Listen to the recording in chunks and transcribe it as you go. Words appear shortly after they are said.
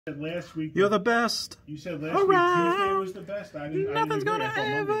Last week you're the best. You said last week Tuesday was the best. Nothing's gonna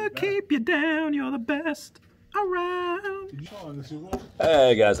ever keep you down. You're the best around.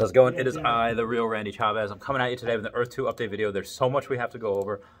 Hey guys, how's it going? It is I, the real Randy Chavez. I'm coming at you today with an Earth 2 update video. There's so much we have to go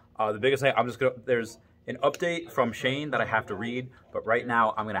over. The biggest thing, there's an update from Shane that I have to read, but right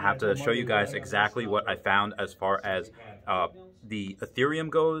now I'm gonna have to show you guys exactly what I found as far as the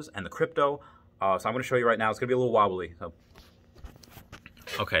Ethereum goes and the crypto. So I'm gonna show you right now. It's gonna be a little wobbly. So.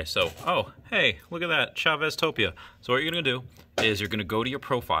 Okay, so, oh, hey, look at that, Chavez-topia. So what you're going to do is you're going to go to your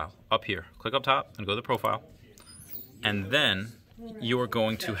profile up here. Click up top and go to the profile. And then you are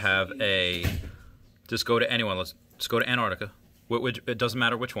going to have just go to anyone. Let's go to Antarctica. It doesn't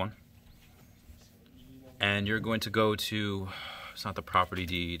matter which one. And you're going to go to, it's not the property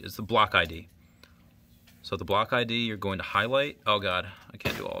deed, it's the block ID. So the block ID, you're going to highlight. Oh God, I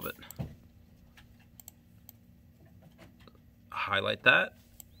can't do all of it. Highlight that.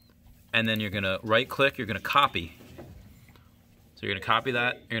 And then you're going to right click, you're going to copy. So you're going to copy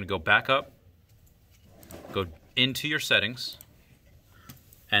that, you're going to go back up, go into your settings,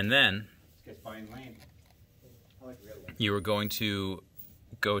 and then you are going to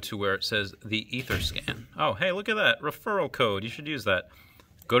go to where it says the Etherscan. Oh, hey, look at that, referral code, you should use that.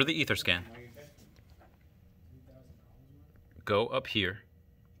 Go to the Etherscan. Go up here,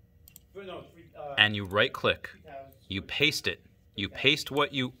 and you right click, you paste it. You paste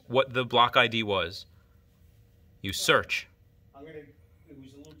what the block ID was. You search.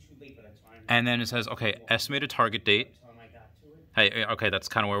 And then it says, okay, estimated target date. Hey, okay, that's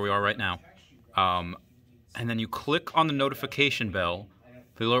kind of where we are right now. And then you click on the notification bell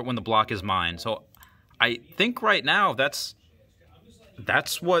to alert when the block is mined. So I think right now that's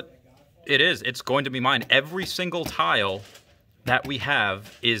what it is. It's going to be mined. Every single tile that we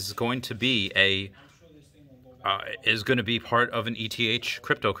have is going to be part of an ETH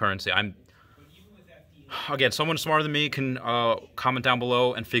cryptocurrency. Again, someone smarter than me can comment down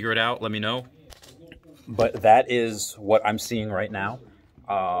below and figure it out. Let me know. But that is what I'm seeing right now.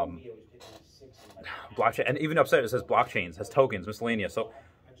 Blockchain, and even upstairs it says blockchains, has tokens, miscellaneous. So,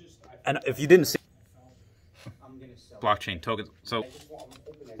 and if you didn't see blockchain tokens, so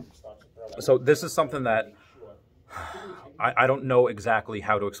this is something that I don't know exactly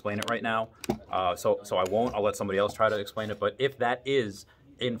how to explain it right now, so I won't. I'll let somebody else try to explain it. But if that is,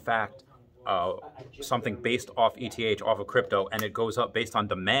 in fact, something based off ETH, off of crypto, and it goes up based on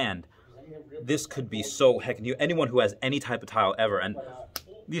demand, this could be so anyone who has any type of tile ever, and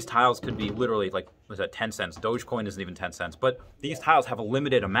these tiles could be literally like, was that 10 cents? Dogecoin isn't even 10 cents, but these tiles have a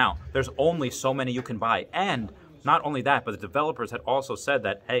limited amount. There's only so many you can buy, and not only that, but the developers had also said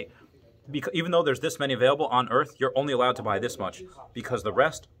that, hey, even though there's this many available on Earth, you're only allowed to buy this much, because the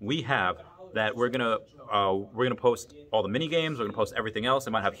rest we have that we're gonna post all the mini games. We're gonna post everything else.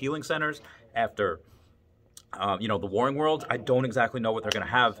 They might have healing centers after, the Warring Worlds. I don't exactly know what they're gonna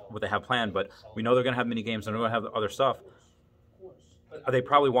have, what they have planned, but we know they're gonna have mini games and they're gonna have other stuff. They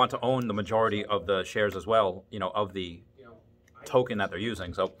probably want to own the majority of the shares as well, of the token that they're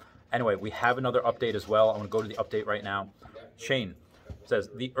using. So anyway, we have another update as well. I'm gonna go to the update right now. Shane says,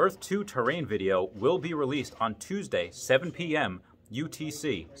 the Earth 2 terrain video will be released on Tuesday, 7 p.m.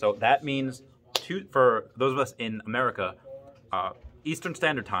 UTC. So that means, for those of us in America, Eastern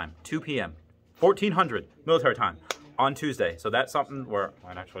Standard Time, 2 p.m., 1400 military time on Tuesday. So that's something where I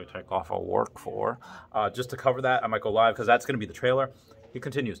might actually take off of work for. Just to cover that, I might go live because that's going to be the trailer. He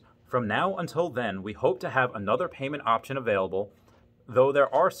continues, from now until then, we hope to have another payment option available. Though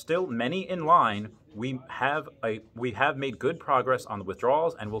there are still many in line, we have made good progress on the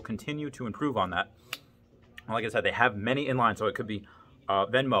withdrawals and will continue to improve on that. Like I said, they have many in line, so it could be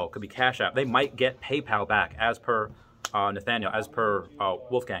Venmo, it could be Cash App. They might get PayPal back, as per Nathaniel, as per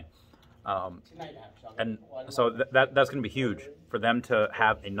Wolfgang. And so that's going to be huge for them to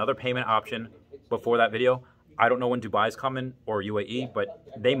have another payment option before that video. I don't know when Dubai's coming or UAE, but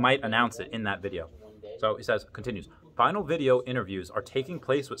they might announce it in that video. So he says, continues, final video interviews are taking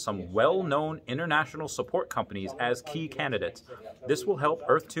place with some well-known international support companies as key candidates. This will help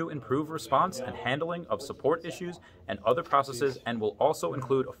Earth 2 improve response and handling of support issues and other processes, and will also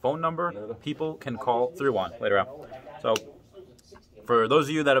include a phone number people can call through on later on. So for those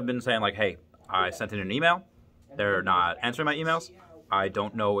of you that have been saying like, hey, I sent in an email, they're not answering my emails, I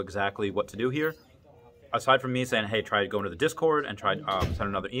don't know exactly what to do here. Aside from me saying, hey, try to go into the Discord and try to send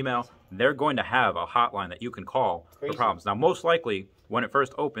another email, they're going to have a hotline that you can call for problems. Now, most likely, when it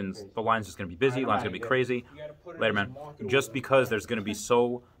first opens, the line's just going to be busy, line's going to be crazy. Later, man. Just because there's going to be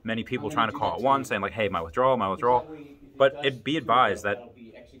so many people trying to call at once, saying like, hey, my withdrawal. But be advised that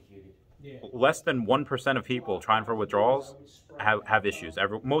less than 1% of people trying for withdrawals have issues.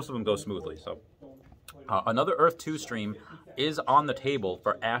 Most of them go smoothly. So another Earth 2 stream is on the table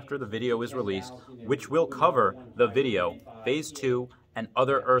for after the video is released, which will cover the video, Phase 2, and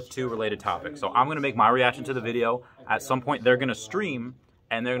other Earth 2 related topics. So I'm going to make my reaction to the video. At some point, they're going to stream,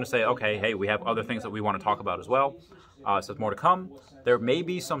 and they're going to say, okay, hey, we have other things that we want to talk about as well. So more to come. There may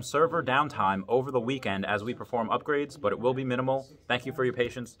be some server downtime over the weekend as we perform upgrades, but it will be minimal. Thank you for your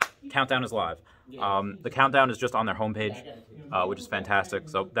patience. Countdown is live. The countdown is just on their homepage, which is fantastic.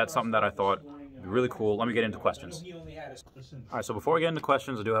 So that's something that I thought would be really cool. Let me get into questions. All right, so before we get into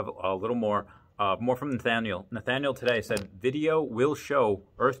questions, I do have a little more from Nathaniel. Nathaniel today said, video will show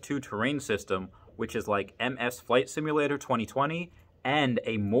Earth 2 terrain system, which is like MS Flight Simulator 2020, and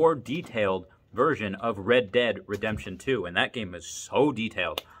a more detailed version of Red Dead Redemption 2, and that game is so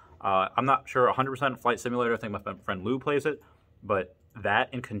detailed. I'm not sure 100% Flight Simulator. I think my friend Lou plays it, but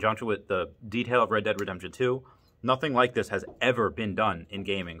that in conjunction with the detail of Red Dead Redemption 2, nothing like this has ever been done in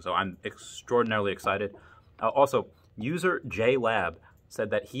gaming, so I'm extraordinarily excited. Also, user JLab said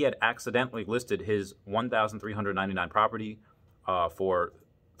that he had accidentally listed his 1,399 property for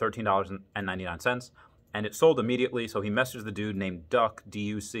 $13.99, and it sold immediately, so he messaged the dude named Duck,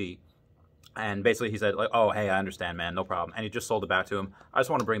 D-U-C, and basically he said, like, oh, hey, I understand, man, no problem. And he just sold it back to him. I just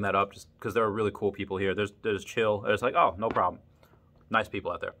want to bring that up just because there are really cool people here. There's chill. It's like, oh, no problem. Nice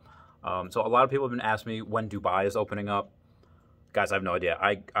people out there. So a lot of people have been asking me when Dubai is opening up. Guys, I have no idea.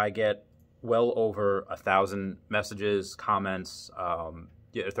 I get well over 1,000 messages, comments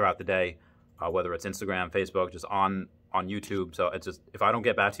throughout the day, whether it's Instagram, Facebook, just on YouTube. So it's just, if I don't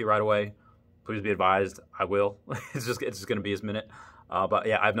get back to you right away, please be advised, I will. It's just going to be his minute. But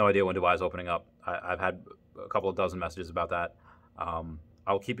yeah, I have no idea when Dubai is opening up. I've had a couple of dozen messages about that.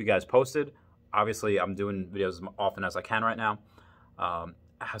 I'll keep you guys posted. Obviously, I'm doing videos as often as I can right now.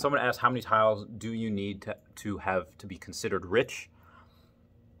 Someone asked, how many tiles do you need to have to be considered rich?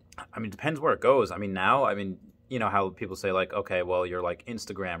 I mean, it depends where it goes. I mean, now, you know how people say, like, okay, well, you're like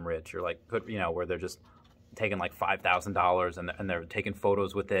Instagram rich, or like, you know, where they're just taking like $5,000 and they're taking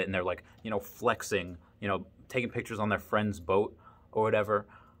photos with it, and they're like, you know, flexing, you know, taking pictures on their friend's boat or whatever.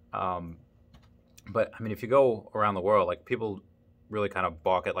 But I mean, if you go around the world, like, people really kind of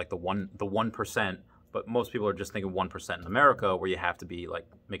balk at like the 1%, but most people are just thinking 1% in America, where you have to be like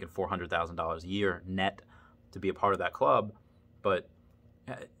making $400,000 a year net to be a part of that club. But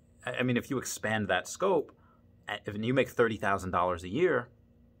I mean, if you expand that scope, if you make $30,000 a year,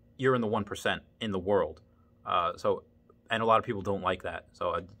 you're in the 1% in the world. And a lot of people don't like that.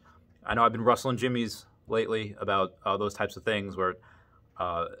 So I know I've been rustling jimmies lately about those types of things, where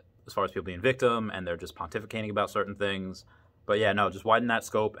as far as people being victim and they're just pontificating about certain things. But yeah, no, just widen that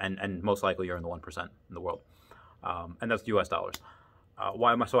scope, and most likely you're in the 1% in the world. And that's US dollars.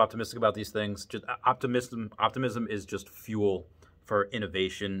 Why am I so optimistic about these things? Just optimism is just fuel for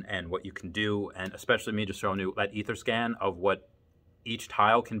innovation and what you can do, and especially me just showing you that ether scan of what each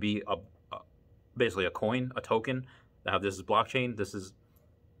tile can be, basically a coin, a token. Now, this is blockchain. This is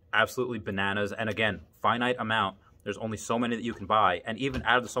absolutely bananas. And again, finite amount. There's only so many that you can buy, and even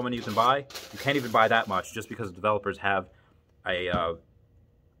out of the so many you can buy, you can't even buy that much, just because developers have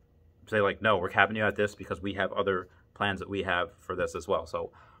say like, no, we're capping you at this because we have other plans that we have for this as well.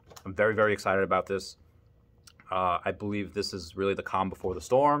 So I'm very, very excited about this. I believe this is really the calm before the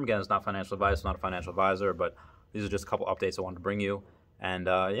storm. Again, it's not financial advice, not a financial advisor, but these are just a couple updates I wanted to bring you. And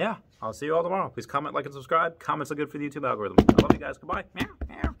yeah, I'll see you all tomorrow. Please comment, like, and subscribe. Comments are good for the YouTube algorithm. I love you guys. Goodbye. Meow,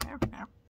 meow, meow, meow.